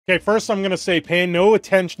Okay, first I'm going to say pay no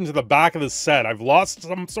attention to the back of the set. I've lost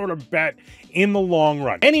some sort of bet in the long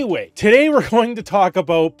run. Anyway, today we're going to talk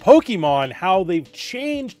about Pokemon, how they've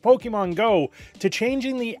changed Pokemon Go to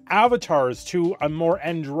changing the avatars to a more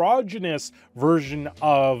androgynous version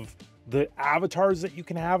of the avatars that you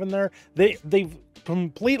can have in there. They've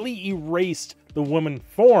completely erased the woman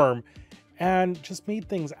form and just made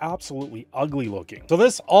things absolutely ugly looking. So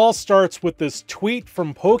this all starts with this tweet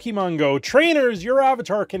from Pokemon Go. Trainers, your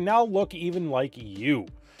avatar can now look even like you.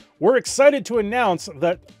 We're excited to announce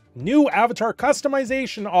that new avatar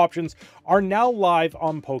customization options are now live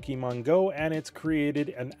on Pokemon Go, and it's created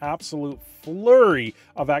an absolute flurry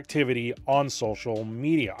of activity on social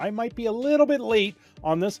media. I might be a little bit late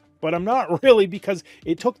on this, but I'm not really, because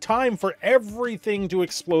it took time for everything to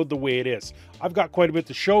explode the way it is. I've got quite a bit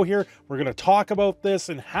to show here. We're going to talk about this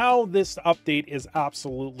and how this update is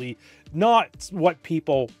absolutely not what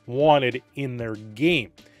people wanted in their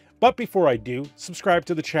game. But before I do, subscribe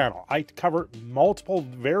to the channel. I cover multiple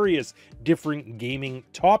various different gaming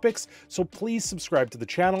topics, so please subscribe to the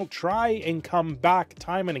channel. Try and come back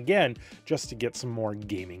time and again just to get some more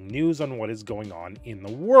gaming news on what is going on in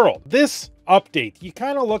the world. This update, you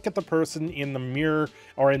kind of look at the person in the mirror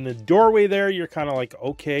or in the doorway there, you're kind of like,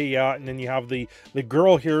 okay, yeah, and then you have the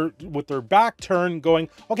girl here with their back turned going,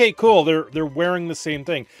 okay, cool, they're wearing the same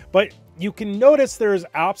thing. But you can notice there's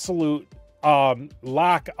absolute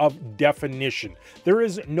lack of definition. There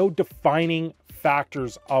is no defining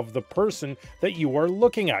factors of the person that you are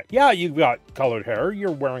looking at. Yeah, you've got colored hair, you're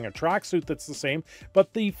wearing a tracksuit that's the same,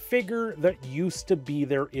 but the figure that used to be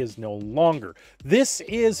there is no longer. This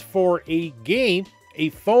is for a game, a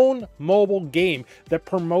phone mobile game that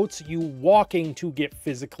promotes you walking to get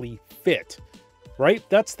physically fit. Right?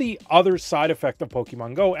 That's the other side effect of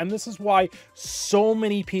Pokemon Go, and this is why so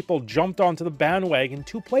many people jumped onto the bandwagon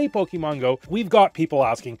to play Pokemon Go. We've got people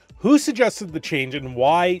asking, who suggested the change and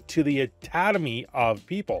why to the academy of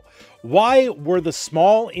people? Why were the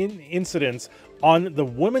small incidents on the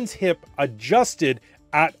woman's hip adjusted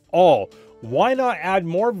at all? Why not add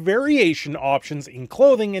more variation options in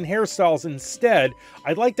clothing and hairstyles instead?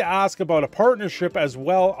 I'd like to ask about a partnership as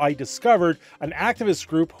well. I discovered an activist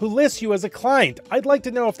group who lists you as a client. I'd like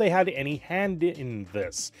to know if they had any hand in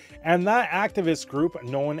this. And that activist group,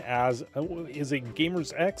 known as, is it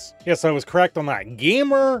Gamers X? Yes, I was correct on that.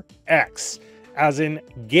 Gamer X, as in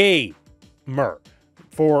gamer,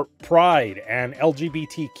 for pride and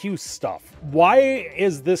LGBTQ stuff. Why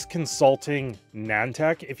is this consulting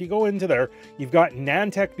Niantic? If you go into there, you've got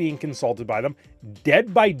Niantic being consulted by them,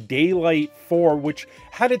 Dead by Daylight 4, which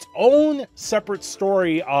had its own separate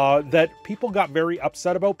story that people got very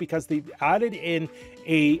upset about because they added in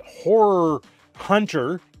a horror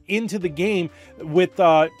hunter into the game with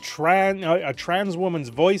a trans woman's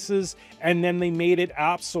voices, and then they made it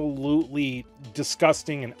absolutely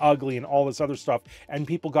disgusting and ugly and all this other stuff, and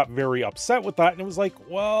people got very upset with that, and it was like,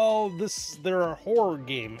 well, they're a horror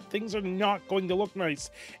game, things are not going to look nice.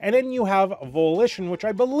 And then you have Volition, which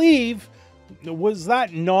I believe, was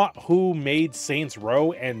that not who made Saints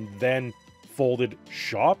Row and then folded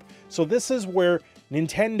shop? So this is where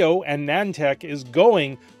Nintendo and Niantic is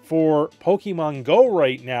going for Pokemon Go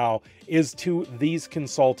right now, is to these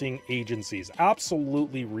consulting agencies.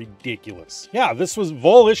 Absolutely ridiculous. Yeah, this was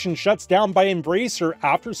Volition shuts down by Embracer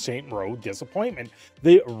after Saints Row disappointment.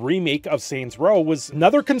 The remake of Saints Row was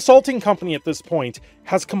another consulting company at this point,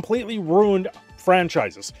 has completely ruined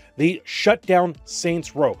franchises. They shut down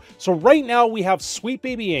Saints Row. So right now we have Sweet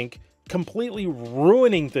Baby Inc. completely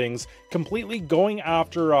ruining things, completely going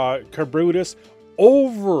after Carbutus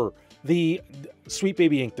over the Sweet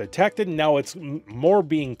Baby Inc. Detected. Now it's more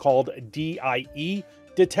being called DIE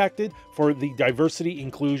Detected, for the Diversity,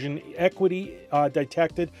 Inclusion, Equity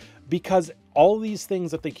Detected, because all these things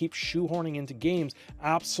that they keep shoehorning into games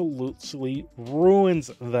absolutely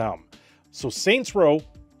ruins them. So Saints Row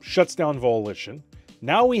shuts down Volition.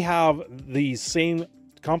 Now we have the same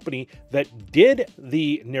company that did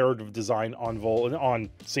the narrative design on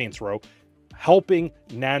Saints Row helping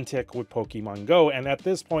Niantic with Pokemon Go, and at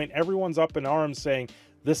this point everyone's up in arms saying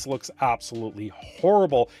this looks absolutely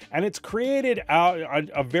horrible, and it's created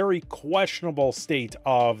a very questionable state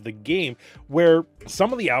of the game where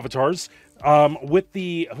some of the avatars with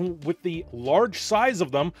the large size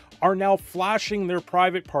of them are now flashing their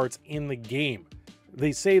private parts in the game.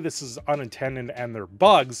 They say this is unintended and they're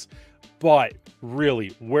bugs, But really,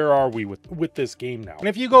 where are we with this game now? And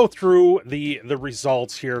if you go through the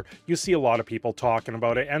results here, you see a lot of people talking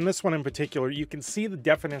about it. And this one in particular, you can see the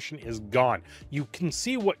definition is gone. You can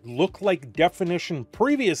see what looked like definition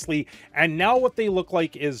previously, and now what they look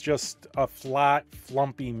like is just a flat,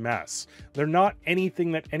 flumpy mess. They're not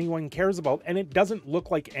anything that anyone cares about, and it doesn't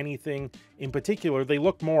look like anything in particular. They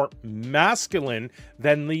look more masculine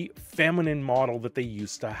than the feminine model that they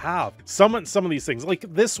used to have. Some of these things, like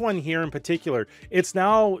this one here in particular, it's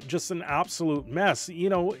now just an absolute mess. You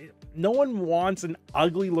know, no one wants an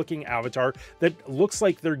ugly looking avatar that looks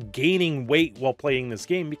like they're gaining weight while playing this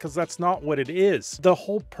game, because that's not what it is. The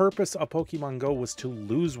whole purpose of Pokemon Go was to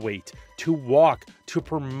lose weight, to walk, to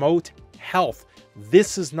promote health.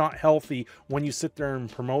 This is not healthy when you sit there and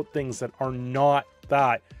promote things that are not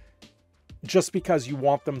that, just because you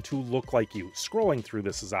want them to look like you. Scrolling through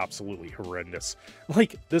this is absolutely horrendous.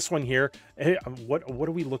 Like this one here, hey, what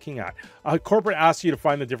are we looking at? Corporate asks you to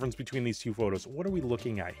find the difference between these two photos. What are we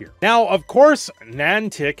looking at here? Now, of course,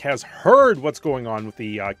 Niantic has heard what's going on with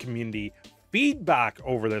the community feedback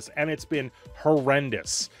over this, and it's been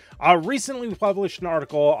horrendous. Recently published an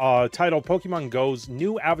article titled Pokemon Go's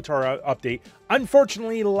new avatar update,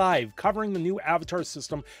 unfortunately live, covering the new avatar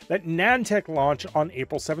system that Niantic launched on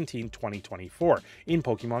April 17, 2024 in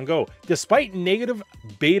Pokemon Go. Despite negative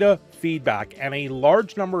beta feedback and a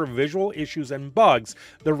large number of visual issues and bugs,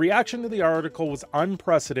 the reaction to the article was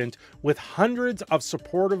unprecedented, with hundreds of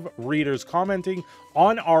supportive readers commenting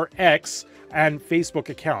on our X and Facebook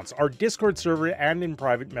accounts, our Discord server, and in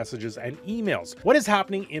private messages and emails. What is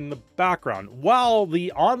happening in the background? While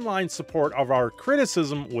the online support of our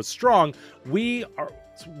criticism was strong,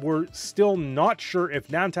 we're still not sure if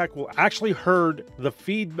Niantic will actually heard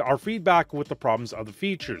our feedback with the problems of the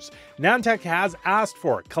features. Niantic has asked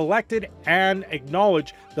for, collected, and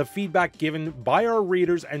acknowledged the feedback given by our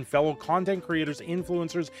readers and fellow content creators,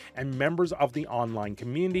 influencers, and members of the online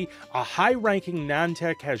community. A high-ranking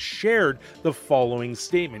Niantic has shared the following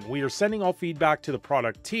statement: "We are sending all feedback to the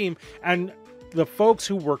product team, and the folks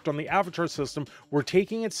who worked on the avatar system were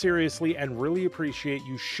taking it seriously and really appreciate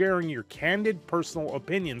you sharing your candid personal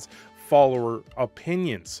opinions, follower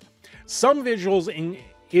opinions. Some visuals and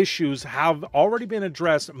issues have already been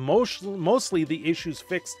addressed. Mostly the issues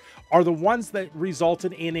fixed are the ones that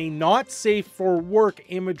resulted in a not safe for work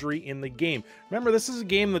imagery in the game." Remember, this is a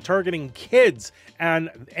game that's targeting kids, and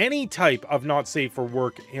any type of not safe for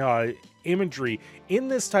work imagery in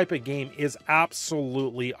this type of game is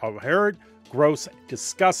absolutely abhorrent, gross,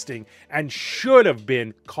 disgusting, and should have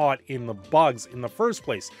been caught in the bugs in the first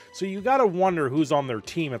place. So you gotta wonder who's on their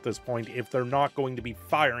team at this point if they're not going to be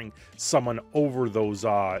firing someone over those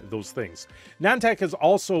things. Niantic has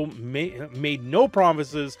also made no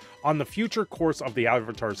promises on the future course of the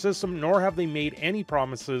avatar system, nor have they made any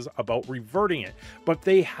promises about reverting it. But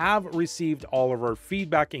they have received all of our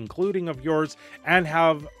feedback, including of yours, and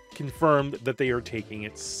have confirmed that they are taking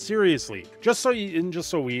it seriously. Just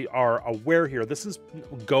so we are aware here, this is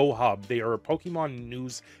Go Hub. They are a Pokemon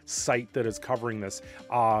news site that is covering this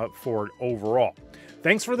for overall.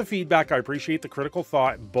 Thanks for the feedback. I appreciate the critical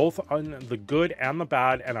thought, both on the good and the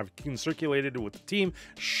bad, and I've circulated it with the team,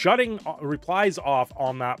 shutting replies off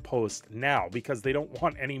on that post now because they don't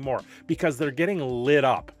want any more, because they're getting lit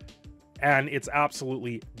up. And it's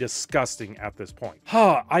absolutely disgusting at this point.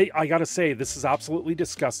 I gotta say, this is absolutely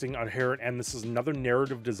disgusting, inherent, and this is another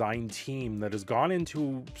narrative design team that has gone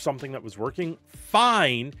into something that was working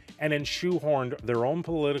fine and then shoehorned their own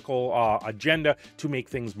political agenda to make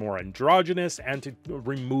things more androgynous and to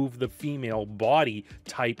remove the female body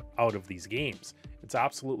type out of these games. It's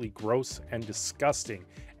absolutely gross and disgusting.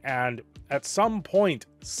 And at some point,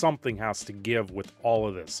 something has to give with all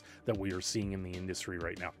of this that we are seeing in the industry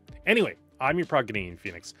right now. Anyway, I'm your proud Canadian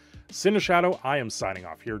Phoenix. Cindershadow, I am signing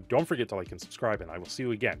off here. Don't forget to like and subscribe, and I will see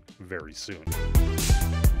you again very soon.